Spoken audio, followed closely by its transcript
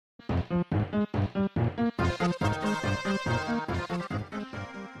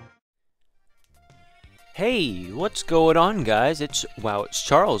Hey, what's going on, guys? It's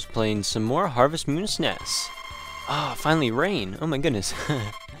WowItsCharles playing some more Harvest Moon SNES. Ah, finally rain. Oh my goodness.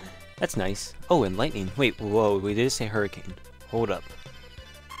 That's nice. Oh, and lightning. Wait, whoa, we did say hurricane. Hold up.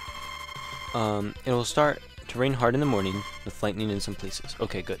 It will start to rain hard in the morning with lightning in some places.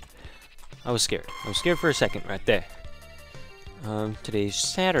 Okay, good. I was scared. I was scared for a second right there. Today's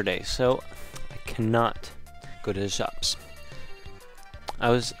Saturday, so I cannot go to the shops.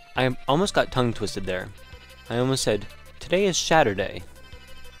 I almost got tongue twisted there. I almost said, today is Saturday,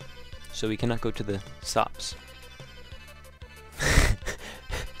 so we cannot go to the shops.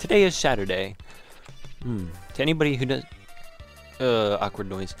 Today is Saturday. To anybody who does... awkward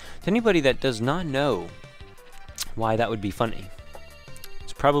noise. To anybody that does not know why that would be funny,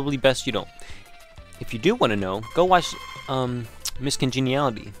 it's probably best you don't. If you do want to know, go watch Miss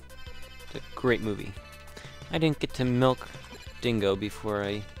Congeniality. It's a great movie. I didn't get to milk Dingo before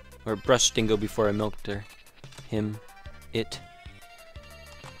or brush Dingo before I milked her. It.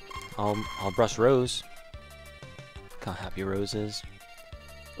 I'll brush Rose. Look how happy Rose is.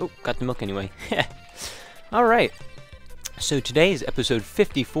 Oh, got the milk anyway. Alright. So today is episode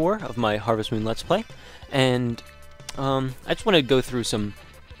 54 of my Harvest Moon Let's Play. And I just want to go through some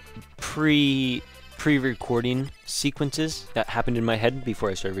pre-recording sequences that happened in my head before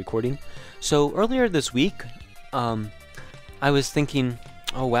I started recording. So earlier this week, I was thinking,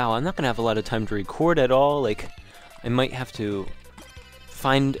 oh wow, I'm not gonna have a lot of time to record at all. Like, I might have to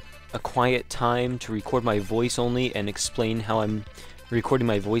find a quiet time to record my voice only and explain how I'm recording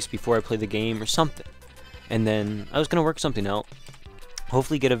my voice before I play the game or something. And then I was gonna work something out,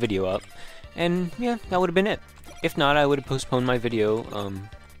 hopefully get a video up, and yeah, that would have been it. If not, I would have postponed my video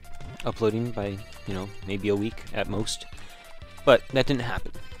uploading by, you know, maybe a week at most. But that didn't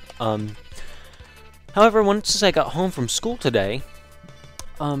happen. However, once I got home from school today,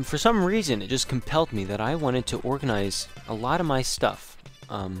 for some reason, it just compelled me that I wanted to organize a lot of my stuff.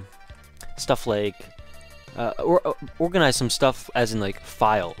 Stuff like, organize some stuff as in like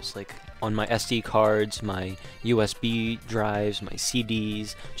files, like on my SD cards, my USB drives, my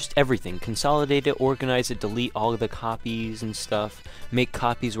CDs, just everything. Consolidate it, organize it, delete all of the copies and stuff, make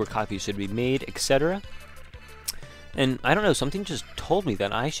copies where copies should be made, etc. And I don't know, something just told me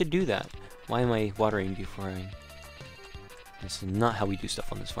that I should do that. Why am I watering before I... This is not how we do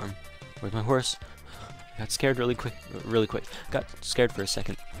stuff on this farm. Where's my horse? I got scared really quick. Got scared for a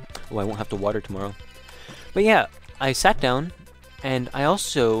second. Oh, I won't have to water tomorrow. But yeah, I sat down, and I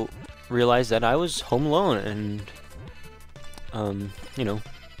also realized that I was home alone, and, you know,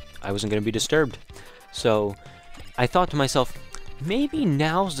 I wasn't going to be disturbed. So, I thought to myself, maybe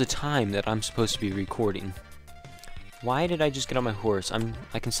now's the time that I'm supposed to be recording. Why did I just get on my horse?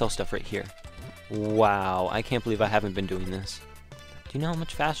 I can sell stuff right here. Wow, I can't believe I haven't been doing this. Do you know how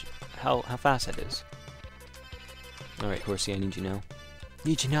much faster, how fast that is? Alright, horsey, I need you now.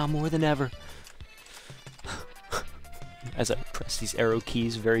 Need you now more than ever. As I press these arrow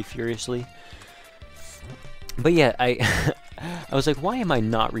keys very furiously. But yeah, I was like, why am I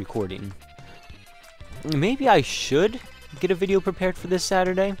not recording? Maybe I should get a video prepared for this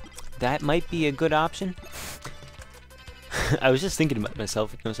Saturday. That might be a good option. I was just thinking about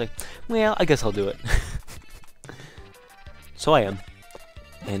myself, and I was like, well, I guess I'll do it. So I am.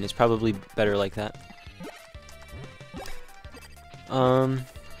 And it's probably better like that.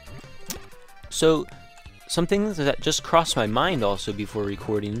 So, something that just crossed my mind also before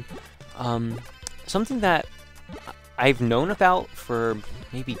recording, something that I've known about for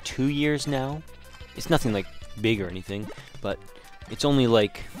maybe 2 years now. It's nothing like big or anything, but it's only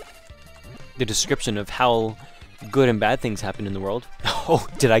like the description of how good and bad things happen in the world. Oh,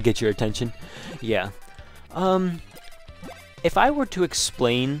 did I get your attention? Yeah. If I were to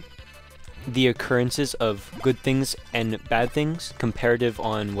explain the occurrences of good things and bad things, comparative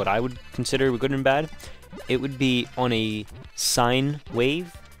on what I would consider good and bad, it would be on a sine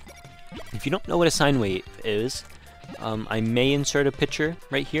wave. If you don't know what a sine wave is, I may insert a picture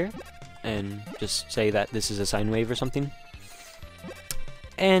right here and just say that this is a sine wave or something.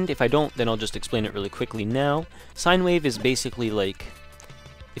 And if I don't, then I'll just explain it really quickly now. Sine wave is basically like,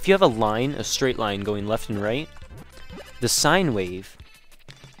 if you have a line, a straight line going left and right, the sine wave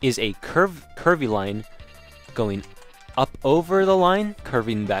is a curvy line going up over the line,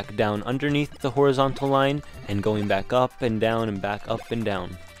 curving back down underneath the horizontal line, and going back up and down and back up and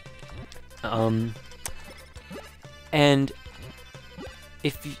down. And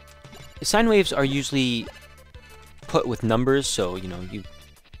if sine waves are usually put with numbers, so you know, you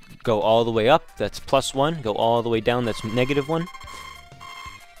go all the way up, that's +1, go all the way down, that's -1.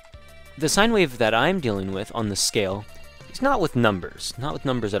 the sine wave that I'm dealing with on the scale is not with numbers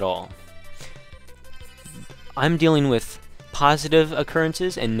at all. I'm dealing with positive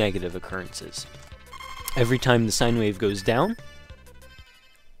occurrences and negative occurrences. Every time the sine wave goes down,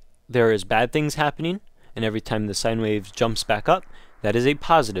 there is bad things happening, and every time the sine wave jumps back up, that is a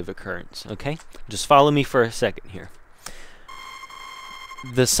positive occurrence, okay? Just follow me for a second here.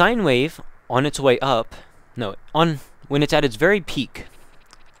 The sine wave on its way up, when it's at its very peak,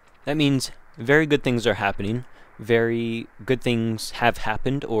 that means very good things are happening, very good things have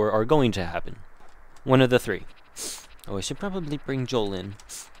happened or are going to happen. One of the three. Oh, I should probably bring Joel in.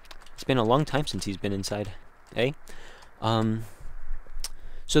 It's been a long time since he's been inside, eh?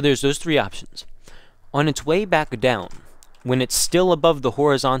 So there's those three options. On its way back down, when it's still above the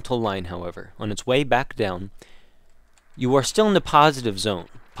horizontal line, however, on its way back down, you are still in the positive zone.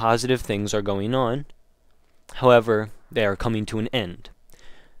 Positive things are going on. However, they are coming to an end.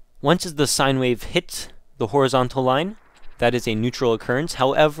 Once the sine wave hits the horizontal line, that is a neutral occurrence.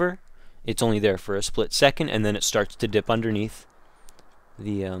 However, it's only there for a split second, and then it starts to dip underneath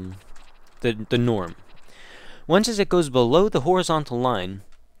the norm. Once as it goes below the horizontal line,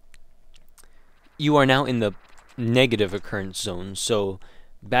 you are now in the negative occurrence zone, so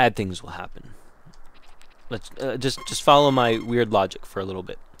bad things will happen. Let's just follow my weird logic for a little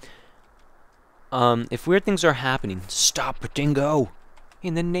bit. If weird things are happening, stop it, Dingo!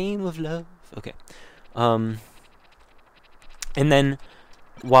 In the name of love. Okay. And then,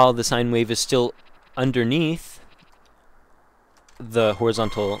 while the sine wave is still underneath the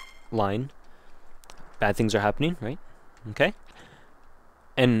horizontal line, bad things are happening, right? Okay.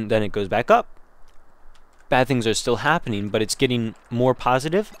 And then it goes back up. Bad things are still happening, but it's getting more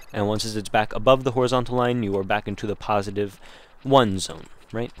positive, and once it's back above the horizontal line, you are back into the positive 1 zone,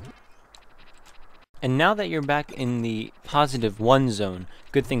 right? And now that you're back in the positive 1 zone,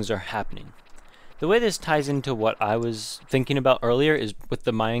 good things are happening. The way this ties into what I was thinking about earlier is with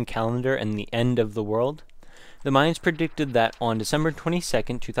the Mayan calendar and the end of the world. The Mayans predicted that on December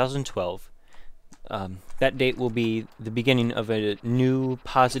 22nd, 2012, that date will be the beginning of a new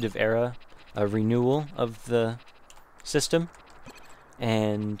positive era, a renewal of the system.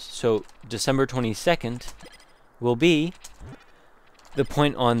 And so December 22nd will be the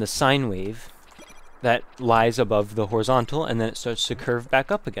point on the sine wave that lies above the horizontal, and then it starts to curve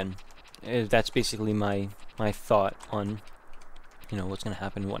back up again. That's basically my thought on, what's going to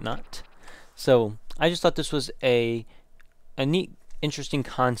happen and whatnot. So I just thought this was a neat, interesting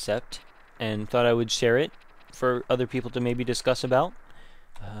concept, and thought I would share it for other people to maybe discuss about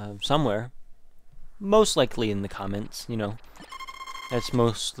somewhere. Most likely in the comments, That's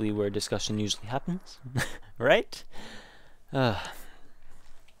mostly where discussion usually happens, right?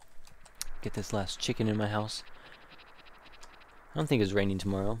 Get this last chicken in my house. I don't think it's raining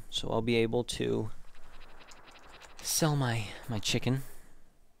tomorrow, so I'll be able to sell my chicken,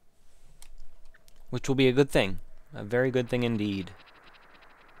 which will be a good thing. A very good thing indeed.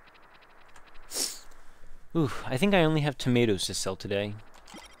 Ooh, I think I only have tomatoes to sell today.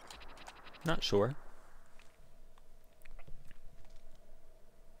 Not sure.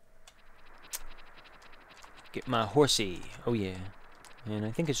 Get my horsey. Oh yeah. And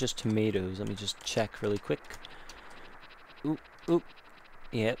I think it's just tomatoes. Let me just check really quick. Oop, oop.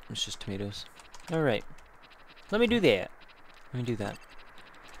 Yep, it's just tomatoes. Alright. Let me do that.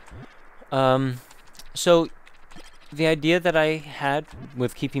 So, the idea that I had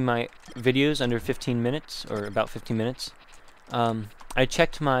with keeping my videos under 15 minutes, or about 15 minutes, I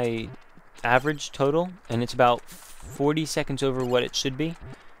checked my average total, and it's about 40 seconds over what it should be.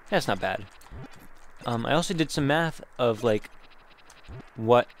 That's not bad. I also did some math of,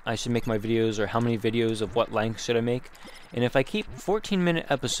 what I should make my videos, or how many videos of what length should I make. And if I keep 14-minute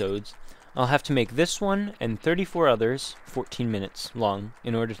episodes, I'll have to make this one and 34 others 14 minutes long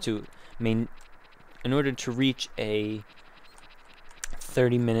in order to reach a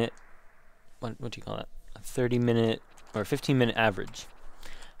 30-minute, what do you call it? A 30-minute or 15-minute average.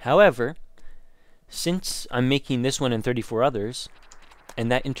 However, since I'm making this one and 34 others, and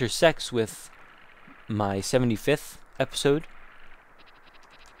that intersects with my 75th episode,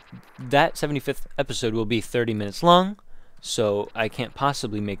 that 75th episode will be 30 minutes long, so I can't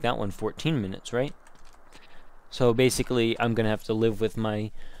possibly make that one 14 minutes, right? So basically, I'm going to have to live with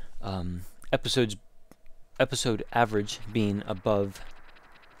my episode average being above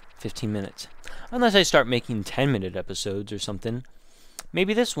 15 minutes. Unless I start making 10-minute episodes or something.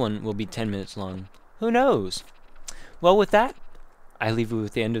 Maybe this one will be 10 minutes long. Who knows? Well, with that, I leave you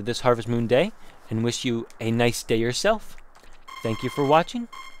with the end of this Harvest Moon day, and wish you a nice day yourself. Thank you for watching,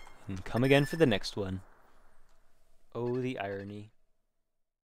 and come again for the next one. Oh, the irony.